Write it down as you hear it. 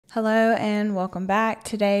Hello and welcome back.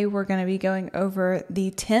 Today we're going to be going over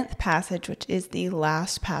the 10th passage, which is the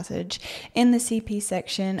last passage in the CP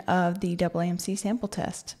section of the AAMC sample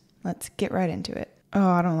test. Let's get right into it. Oh,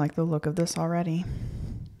 I don't like the look of this already.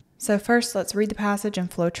 So first, let's read the passage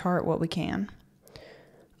and flowchart what we can.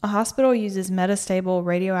 A hospital uses metastable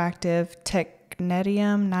radioactive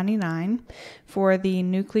technetium-99 for the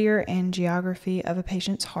nuclear angiography of a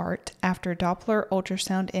patient's heart after Doppler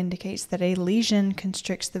ultrasound indicates that a lesion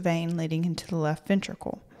constricts the vein leading into the left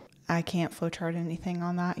ventricle. I can't flowchart anything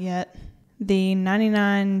on that yet. The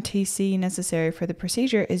 99 Tc necessary for the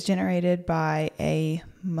procedure is generated by a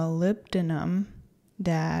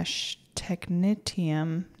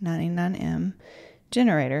molybdenum-technetium-99M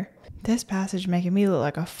generator. This passage making me look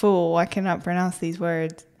like a fool. I cannot pronounce these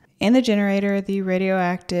words. In the generator, the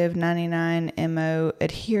radioactive 99MO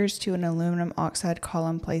adheres to an aluminum oxide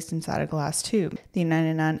column placed inside a glass tube. The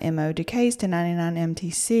 99MO decays to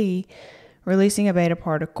 99MTC, releasing a beta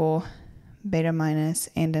particle, beta minus,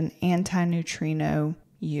 and an antineutrino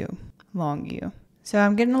U, long U. So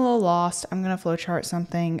I'm getting a little lost. I'm going to flowchart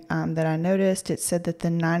something that I noticed. It said that the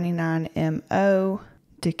 99MO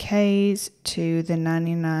decays to the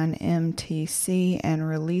 99MTC and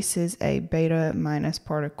releases a beta minus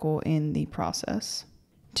particle in the process.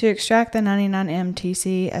 To extract the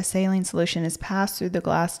 99MTC, a saline solution is passed through the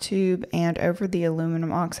glass tube and over the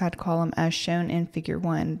aluminum oxide column as shown in figure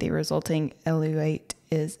 1. The resulting eluate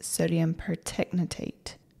is sodium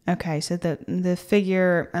pertechnetate. Okay, so the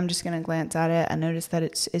figure, I'm just going to glance at it. I noticed that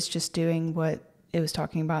it's just doing what it was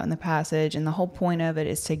talking about in the passage, and the whole point of it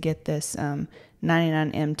is to get this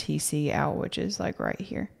 99MTC out, which is like right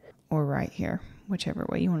here or right here, whichever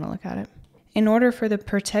way you want to look at it. In order for the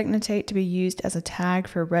pertechnetate to be used as a tag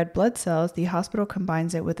for red blood cells, the hospital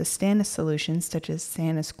combines it with a stannous solution such as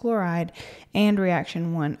stannous chloride, and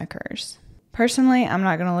reaction 1 occurs. Personally, I'm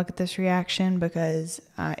not going to look at this reaction because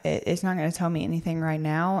it's not going to tell me anything right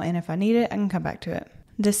now, and if I need it, I can come back to it.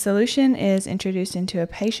 This solution is introduced into a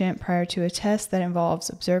patient prior to a test that involves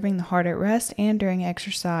observing the heart at rest and during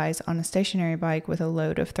exercise on a stationary bike with a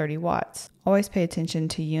load of 30 watts. Always pay attention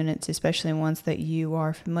to units, especially ones that you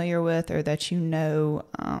are familiar with or that you know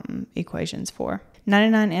equations for.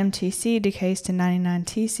 99MTC decays to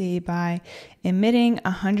 99TC by emitting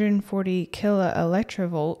 140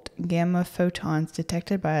 kiloelectrovolt gamma photons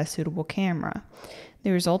detected by a suitable camera. The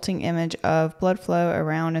resulting image of blood flow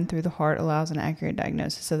around and through the heart allows an accurate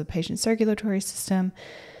diagnosis of the patient's circulatory system.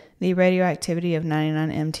 The radioactivity of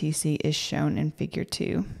 99MTC is shown in figure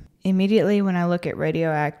 2. Immediately when I look at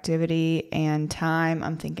radioactivity and time,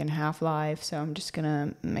 I'm thinking half-life, so I'm just going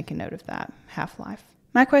to make a note of that, half-life.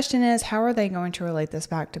 My question is, how are they going to relate this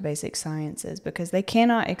back to basic sciences? Because they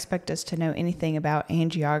cannot expect us to know anything about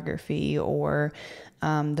angiography or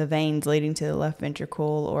the veins leading to the left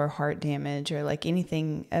ventricle or heart damage or like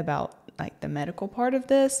anything about like the medical part of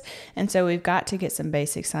this. And so we've got to get some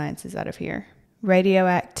basic sciences out of here.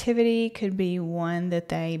 Radioactivity could be one that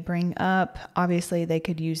they bring up. Obviously, they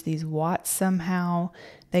could use these watts somehow.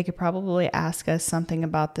 They could probably ask us something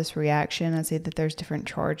about this reaction. I see that there's different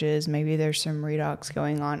charges. Maybe there's some redox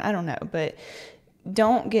going on. I don't know, but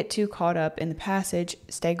don't get too caught up in the passage.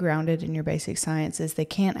 Stay grounded in your basic sciences. They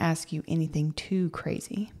can't ask you anything too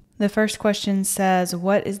crazy. The first question says,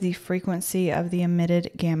 what is the frequency of the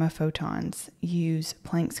emitted gamma photons? Use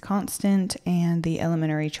Planck's constant and the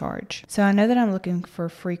elementary charge. So I know that I'm looking for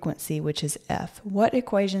frequency, which is F. What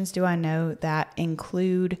equations do I know that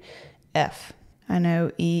include F? I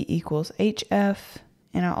know E equals HF,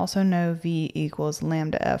 and I also know V equals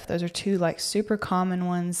lambda F. Those are two like super common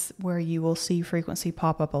ones where you will see frequency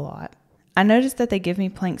pop up a lot. I noticed that they give me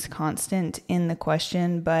Planck's constant in the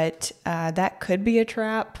question, but that could be a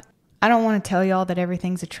trap. I don't want to tell y'all that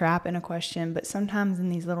everything's a trap in a question, but sometimes in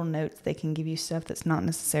these little notes, they can give you stuff that's not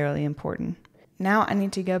necessarily important. Now I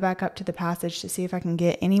need to go back up to the passage to see if I can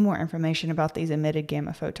get any more information about these emitted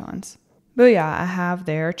gamma photons. Booyah, I have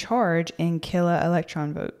their charge in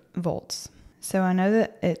kiloelectron volts. So I know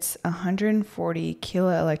that it's 140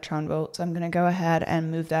 kiloelectron volts. I'm going to go ahead and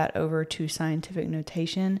move that over to scientific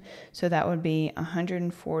notation. So that would be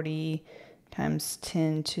 140 times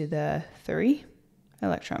 10 to the 3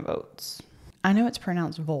 electron volts. I know it's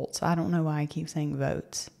pronounced volts. I don't know why I keep saying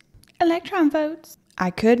votes. Electron volts. I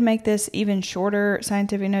could make this even shorter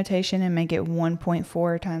scientific notation and make it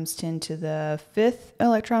 1.4 times 10 to the 5th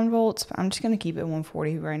electron volts. I'm just going to keep it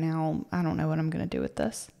 140 right now. I don't know what I'm going to do with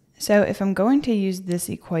this. So if I'm going to use this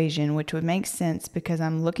equation, which would make sense because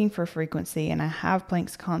I'm looking for frequency and I have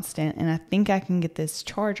Planck's constant and I think I can get this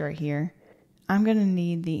charge right here, I'm going to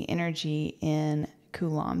need the energy in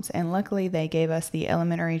coulombs. And luckily they gave us the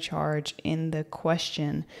elementary charge in the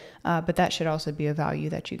question, but that should also be a value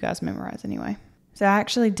that you guys memorize anyway. So I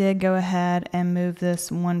actually did go ahead and move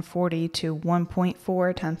this 140 to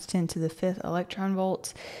 1.4 times 10 to the 5th electron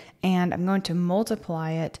volts, and I'm going to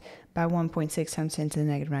multiply it by 1.6 times 10 to the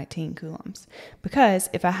negative 19 coulombs. Because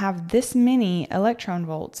if I have this many electron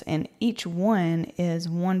volts and each one is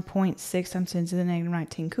 1.6 times 10 to the negative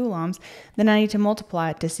 19 coulombs, then I need to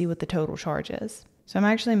multiply it to see what the total charge is. So I'm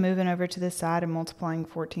actually moving over to this side and multiplying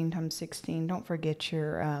 14 times 16. Don't forget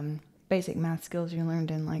your basic math skills you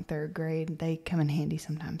learned in like 3rd grade. They come in handy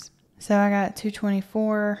sometimes. So I got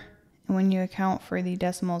 224. And when you account for the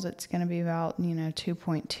decimals, it's going to be about,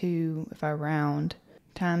 2.2 if I round,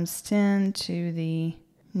 times 10 to the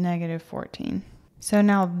negative 14. So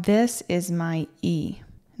now this is my E.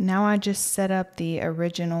 Now I just set up the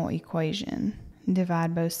original equation.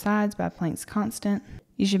 Divide both sides by Planck's constant.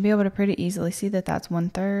 You should be able to pretty easily see that that's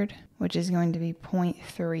 1/3, which is going to be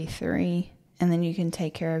 0.33. And then you can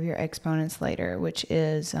take care of your exponents later, which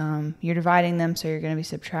is you're dividing them, so you're going to be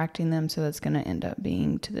subtracting them, so that's going to end up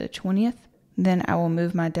being to the 20th. Then I will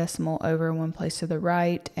move my decimal over one place to the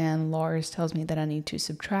right, and Lars tells me that I need to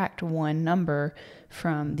subtract one number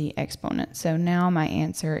from the exponent. So now my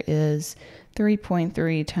answer is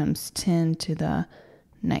 3.3 times 10 to the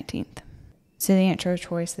 19th. So the answer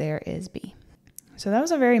choice there is B. So that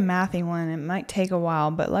was a very mathy one. It might take a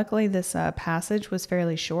while, but luckily this passage was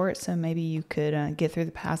fairly short, so maybe you could get through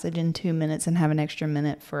the passage in 2 minutes and have an extra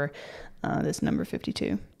minute for this number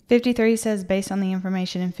 52. 53 says, based on the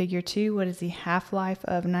information in figure 2, what is the half-life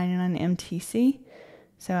of 99 MTC?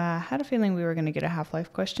 So I had a feeling we were going to get a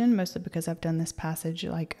half-life question, mostly because I've done this passage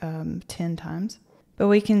like 10 times. But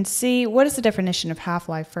we can see, what is the definition of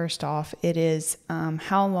half-life first off? It is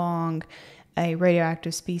how long a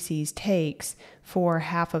radioactive species takes for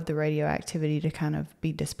half of the radioactivity to kind of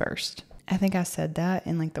be dispersed. I think I said that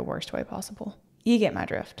in like the worst way possible. You get my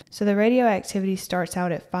drift. So the radioactivity starts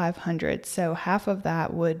out at 500, so half of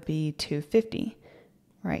that would be 250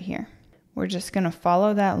 right here. We're just going to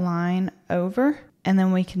follow that line over, and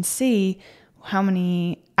then we can see how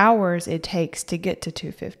many hours it takes to get to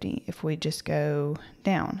 250 if we just go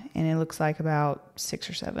down, and it looks like about 6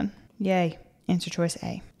 or 7. Yay. Answer choice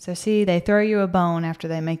A. So see, they throw you a bone after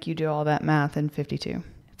they make you do all that math in 52.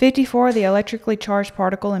 54, the electrically charged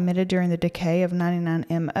particle emitted during the decay of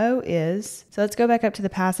 99MO is... So let's go back up to the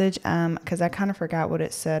passage because I kind of forgot what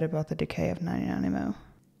it said about the decay of 99MO.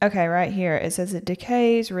 Okay, right here. It says it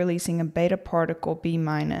decays, releasing a beta particle B-.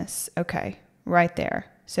 Okay, right there.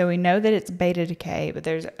 So we know that it's beta decay, but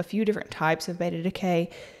there's a few different types of beta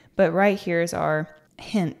decay. But right here is our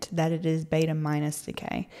hint that it is beta-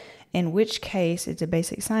 decay. In which case, it's a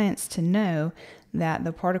basic science to know that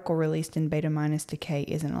the particle released in beta- decay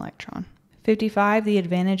is an electron. 55, the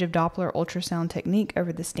advantage of Doppler ultrasound technique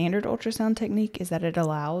over the standard ultrasound technique is that it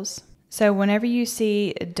allows. So whenever you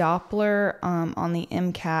see Doppler on the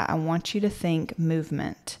MCAT, I want you to think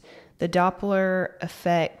movement. The Doppler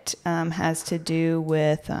effect has to do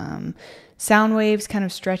with sound waves kind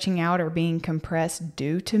of stretching out or being compressed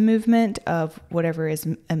due to movement of whatever is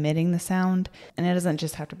emitting the sound. And it doesn't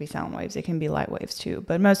just have to be sound waves. It can be light waves too.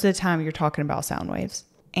 But most of the time you're talking about sound waves.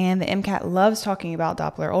 And the MCAT loves talking about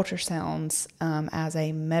Doppler ultrasounds as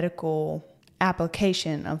a medical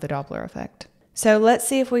application of the Doppler effect. So let's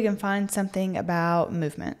see if we can find something about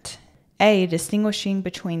movement. A, distinguishing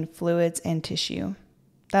between fluids and tissue.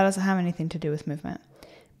 That doesn't have anything to do with movement.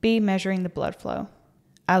 B, measuring the blood flow.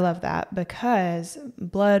 I love that because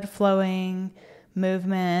blood flowing,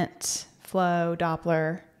 movement, flow,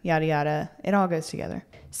 Doppler, yada yada, it all goes together.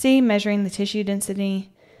 C, measuring the tissue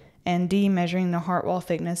density, and D, measuring the heart wall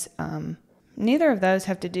thickness. Neither of those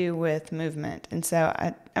have to do with movement. And so,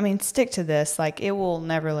 I mean, stick to this. Like, it will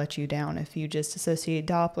never let you down if you just associate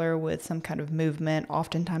Doppler with some kind of movement.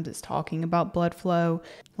 Oftentimes it's talking about blood flow.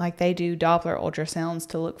 Like, they do Doppler ultrasounds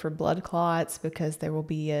to look for blood clots because there will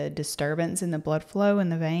be a disturbance in the blood flow in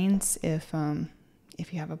the veins if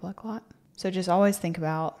you have a blood clot. So just always think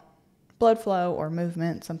about blood flow or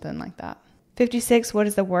movement, something like that. 56, what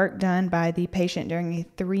is the work done by the patient during a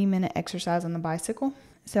 3-minute exercise on the bicycle?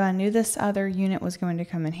 So I knew this other unit was going to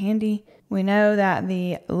come in handy. We know that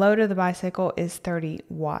the load of the bicycle is 30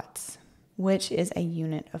 watts, which is a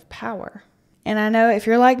unit of power. And I know if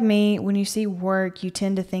you're like me, when you see work, you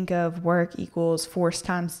tend to think of work equals force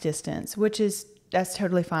times distance, that's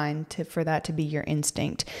totally fine for that to be your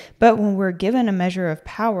instinct. But when we're given a measure of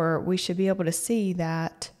power, we should be able to see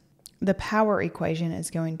that the power equation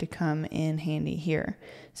is going to come in handy here.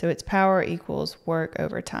 So it's power equals work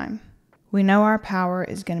over time. We know our power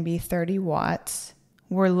is going to be 30 watts.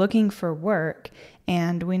 We're looking for work,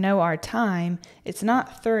 And we know our time, it's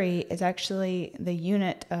not 3, it's actually the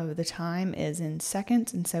unit of the time is in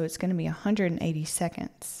seconds, and so it's going to be 180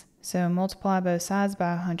 seconds. So multiply both sides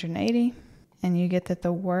by 180, and you get that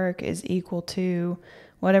the work is equal to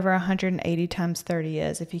whatever 180 times 30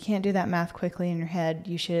 is. If you can't do that math quickly in your head,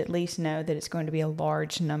 you should at least know that it's going to be a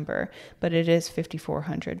large number, but it is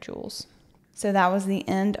 5,400 joules. So that was the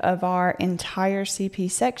end of our entire CP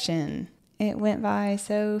section. It went by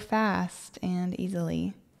so fast and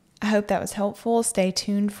easily. I hope that was helpful. Stay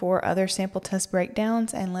tuned for other sample test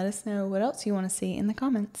breakdowns and let us know what else you want to see in the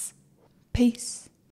comments. Peace.